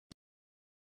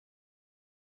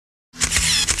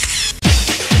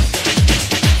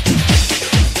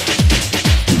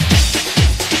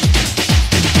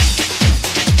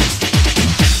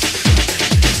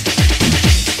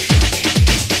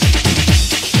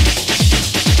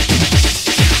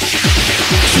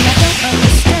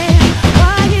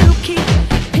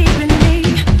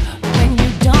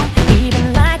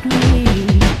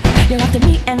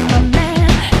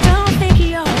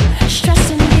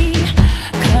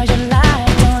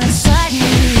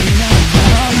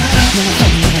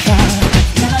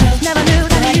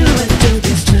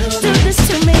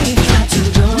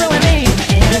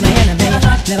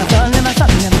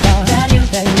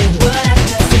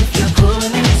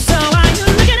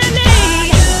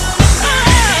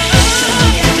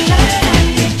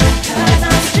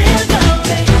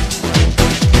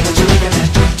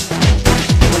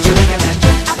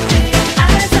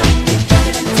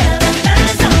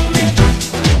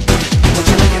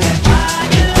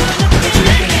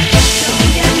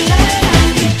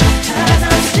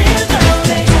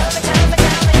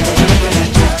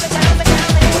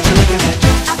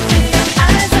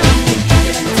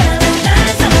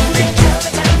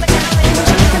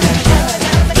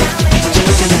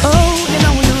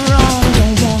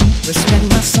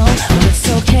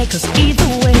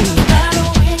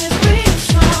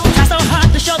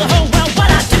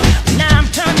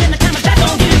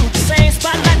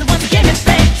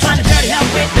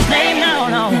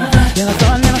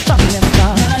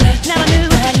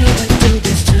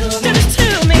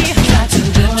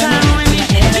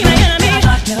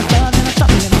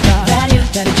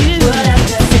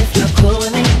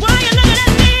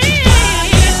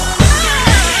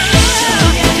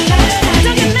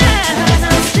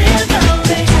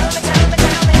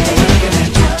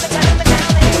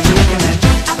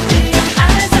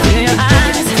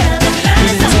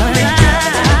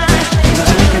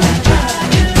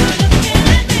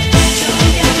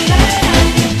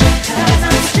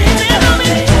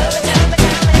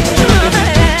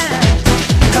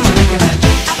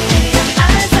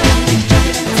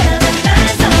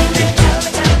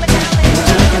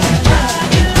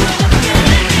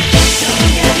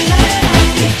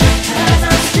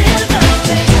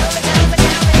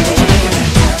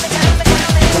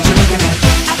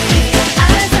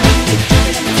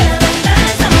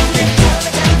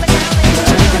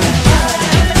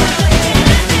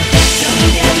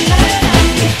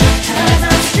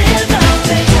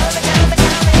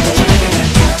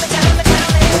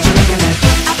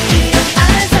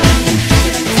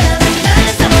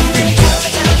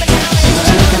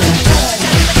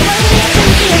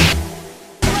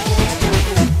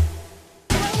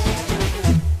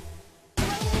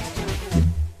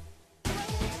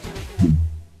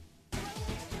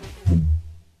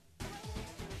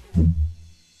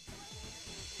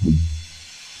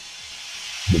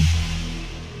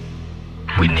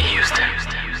Whitney Houston,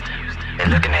 they're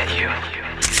looking at you.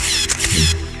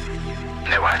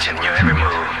 They're watching your every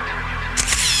move.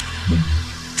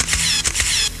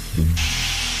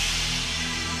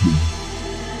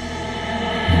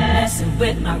 Messing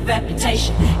with my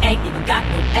reputation, ain't even got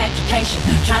no education.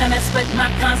 Trying to mess with my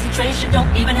concentration,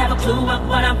 don't even have a clue of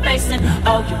what I'm facing.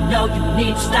 Oh, you know you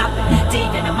need to stop it.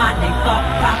 Deep into my name for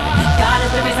profit. God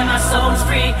is the reason my soul is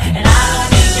free, and I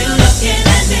don't need you looking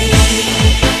at me.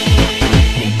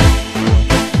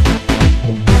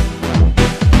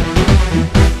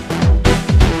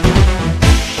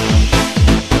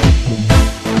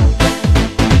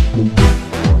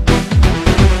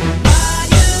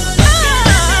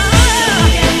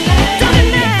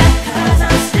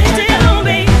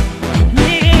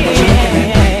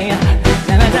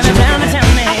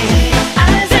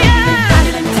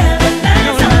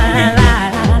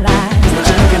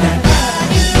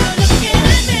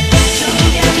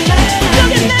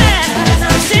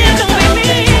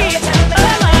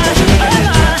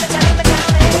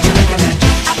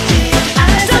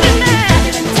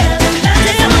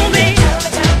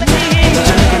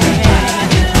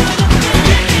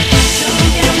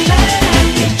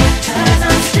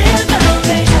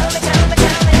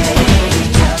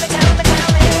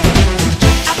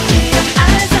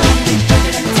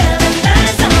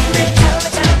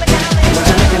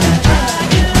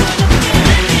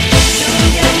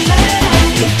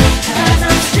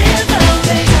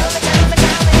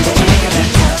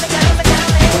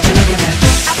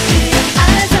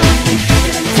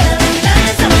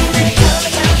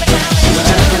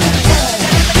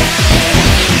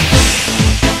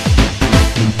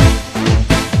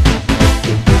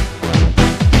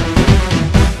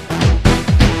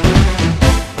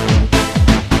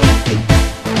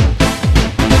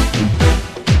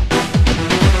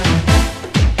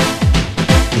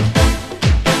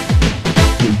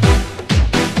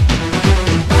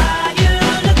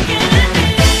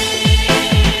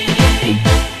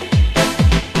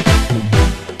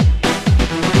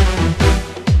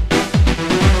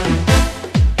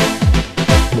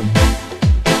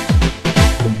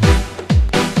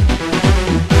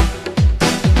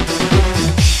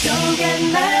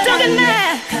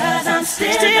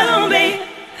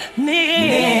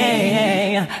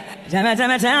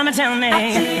 Tell me. I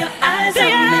see your eyes on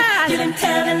me. You been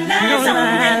telling lies on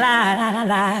me.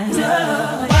 Lies.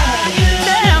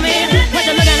 Tell me what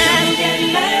you're looking at.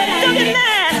 Don't get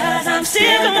mad, 'cause I'm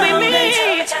still gonna be me.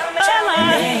 Tell me.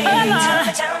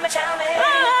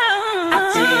 I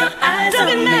see your eyes on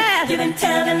me. You been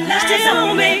telling lies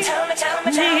on me.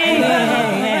 Tell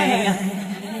me.